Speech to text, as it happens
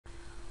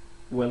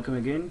Welcome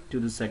again to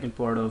the second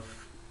part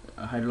of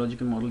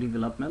hydrological model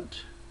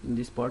development. In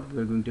this part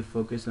we are going to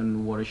focus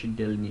on watershed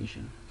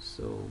delineation.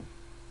 So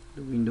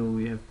the window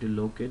we have to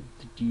locate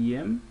the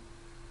DEM,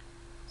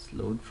 it's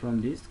load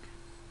from disk,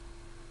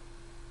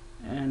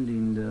 and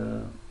in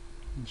the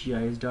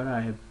GIS data I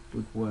have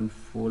put one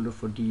folder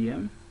for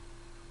DEM.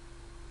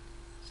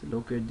 So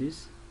locate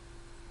this.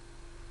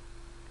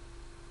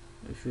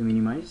 If we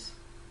minimize,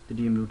 the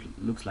DEM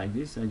looks like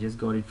this. I just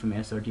got it from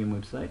SRTM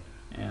website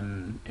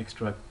and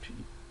extract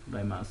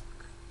by mask.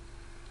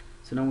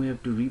 So now we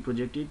have to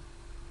reproject it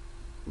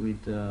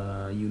with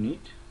a unit.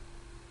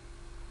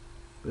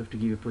 We have to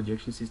give a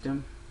projection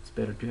system. It's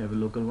better to have a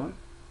local one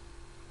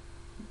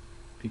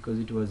because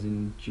it was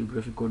in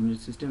geographic coordinate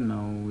system.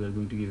 Now we are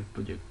going to give a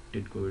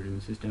projected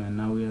coordinate system, and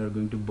now we are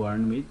going to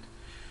burn with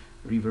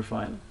river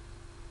file,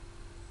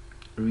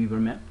 river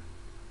map.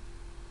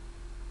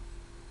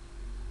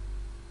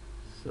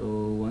 So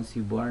once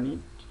you burn it,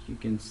 you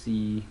can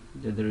see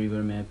that the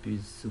river map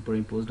is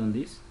superimposed on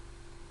this.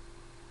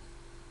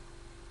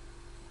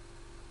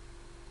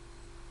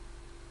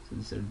 So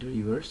these are the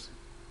rivers.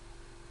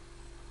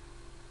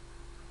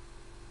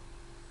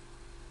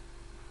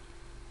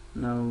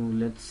 Now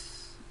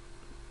let's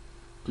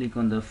click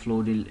on the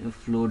flow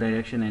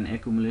direction and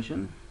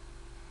accumulation.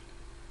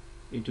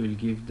 It will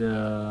give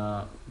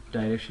the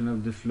direction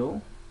of the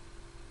flow.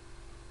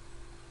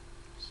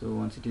 So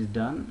once it is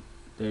done,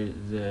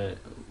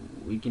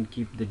 we can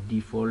keep the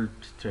default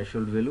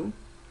threshold value.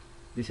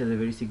 This has a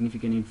very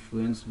significant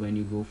influence when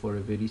you go for a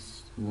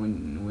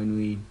when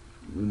we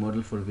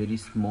model for very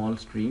small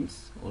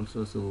streams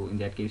also. So in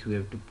that case we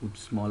have to put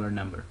smaller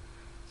number.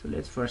 So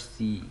let's first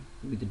see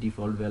with the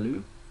default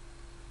value.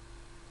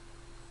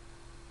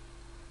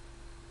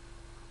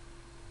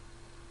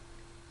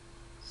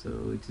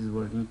 So it is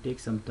working. It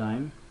takes some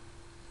time.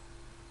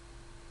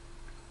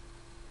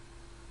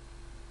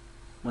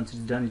 Once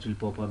it's done, it will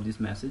pop up this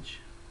message.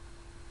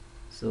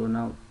 So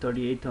now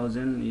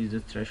 38,000 is the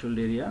threshold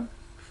area.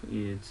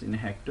 It's in a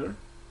hectare.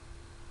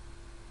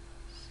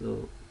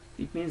 So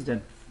it means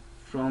that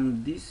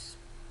from this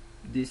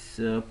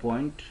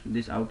point,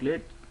 this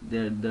outlet,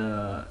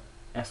 the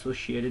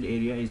associated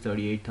area is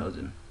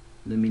 38,000.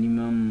 The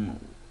minimum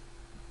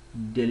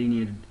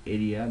delineated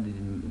area,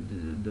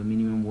 the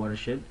minimum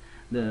watershed,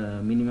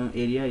 the minimum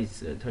area is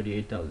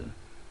 38,000.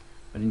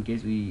 But in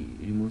case we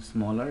remove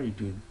smaller,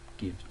 it will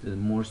give the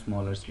more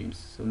smaller streams.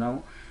 So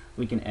now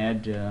we can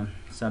add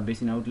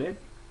sub-basin outlet.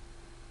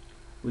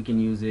 We can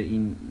use a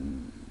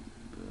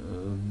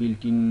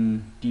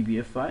built-in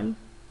TBF file.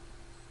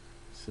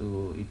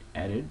 So it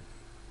added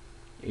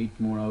 8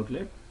 more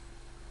outlet.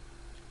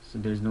 So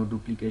there is no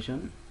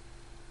duplication.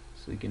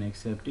 So we can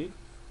accept it.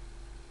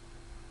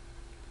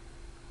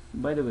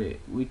 By the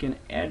way, we can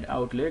add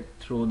outlet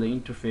through the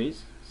interface.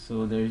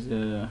 So there is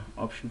a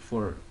option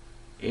for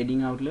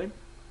adding outlet.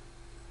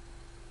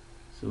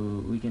 So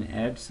we can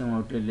add some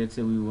outlet. Let's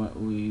say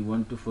we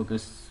want to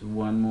focus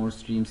one more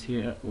streams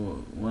here, or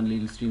one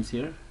little streams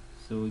here.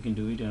 So we can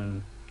do it,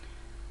 and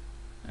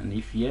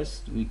if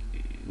yes,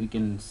 we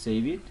can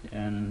save it.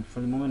 And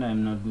for the moment, I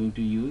am not going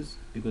to use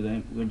because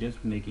we're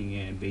just making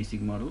a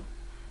basic model.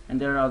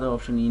 And there are other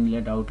options: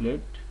 inlet,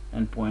 outlet,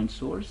 and point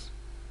source.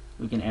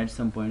 We can add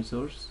some point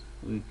source.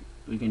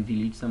 We can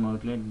delete some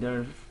outlet.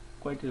 There are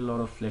quite a lot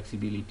of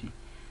flexibility.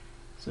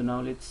 So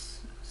now let's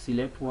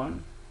select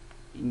one.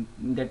 In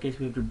that case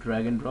we have to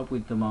drag and drop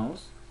with the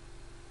mouse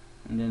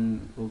and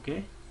then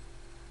OK.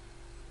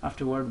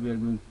 Afterward we are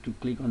going to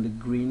click on the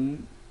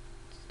green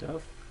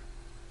stuff,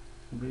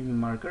 green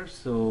marker.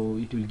 So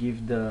it will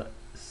give the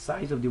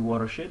size of the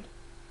watershed,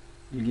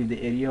 it will give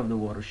the area of the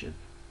watershed.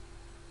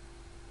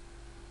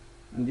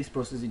 In this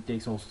process it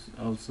takes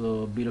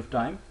also a bit of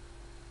time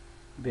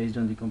based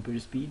on the computer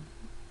speed,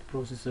 the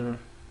processor.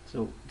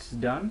 So it's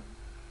done.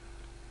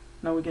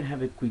 Now we can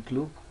have a quick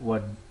look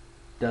what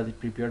does it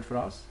prepared for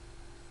us.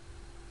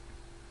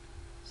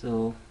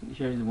 So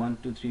here is 1,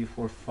 2, 3,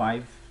 4,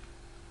 5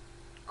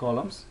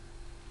 columns.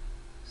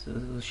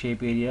 So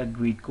shape, area,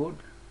 grid code.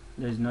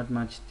 There is not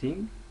much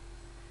thing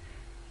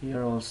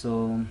here.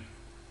 Also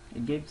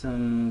it gave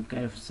some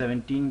kind of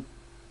 17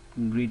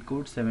 grid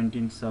code,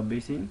 17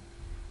 sub-basin.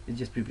 It's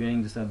just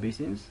preparing the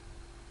sub-basins.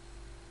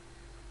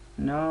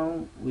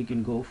 Now we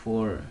can go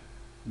for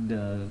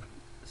the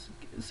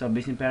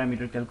sub-basin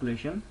parameter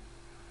calculation.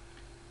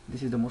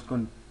 This is the most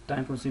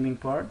time consuming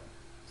part.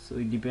 So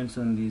it depends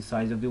on the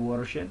size of the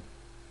watershed.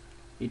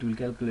 It will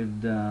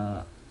calculate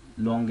the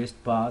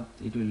longest path.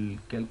 It will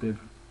calculate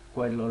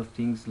quite a lot of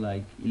things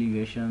like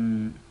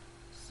elevation,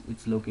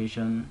 its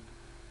location,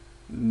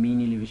 mean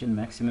elevation,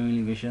 maximum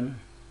elevation.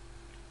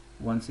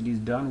 Once it is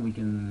done, we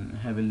can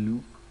have a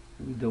look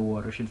with the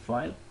watershed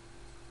file.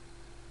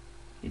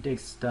 It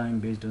takes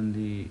time based on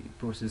the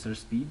processor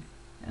speed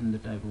and the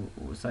type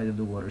of size of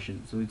the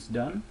watershed. So it's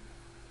done.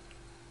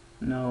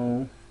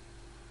 Now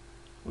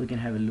we can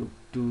have a look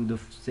to the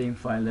same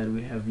file that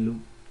we have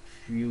looked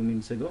few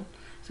minutes ago.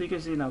 So you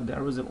can see now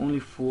there was only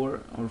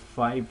 4 or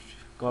 5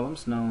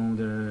 columns. Now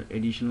there are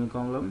additional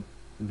column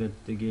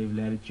that they gave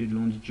latitude,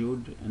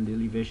 longitude, and the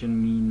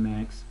elevation, mean,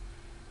 max,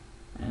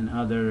 and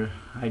other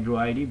hydro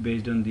ID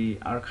based on the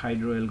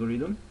ArcHydro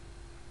algorithm.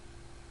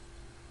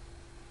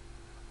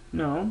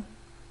 Now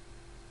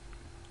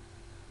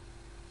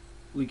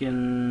we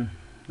can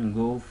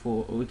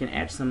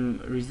add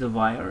some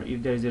reservoir.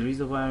 If there is a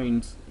reservoir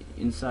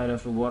inside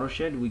of a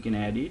watershed, we can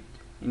add it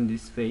in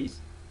this phase,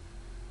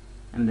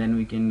 and then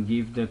we can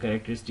give the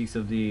characteristics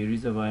of the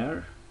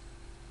reservoir,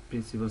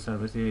 principal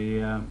surface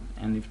area,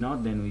 and if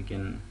not, then we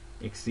can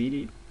exceed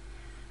it.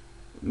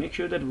 Make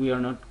sure that we are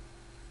not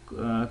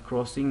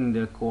crossing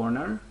the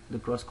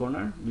cross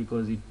corner,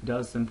 because it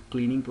does some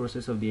cleaning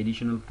process of the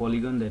additional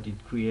polygon that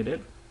it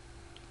created.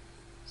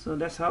 So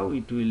that's how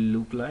it will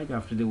look like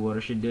after the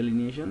watershed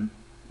delineation.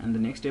 And the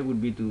next step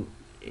would be to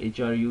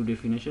HRU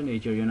definition,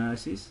 HRU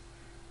analysis.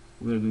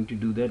 We are going to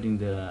do that in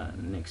the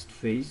next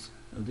phase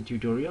of the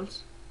tutorials.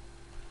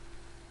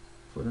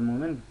 For the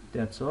moment,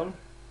 that's all.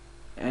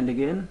 And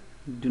again,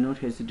 do not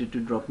hesitate to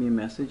drop me a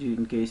message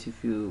in case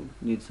if you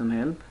need some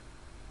help.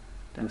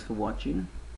 Thanks for watching.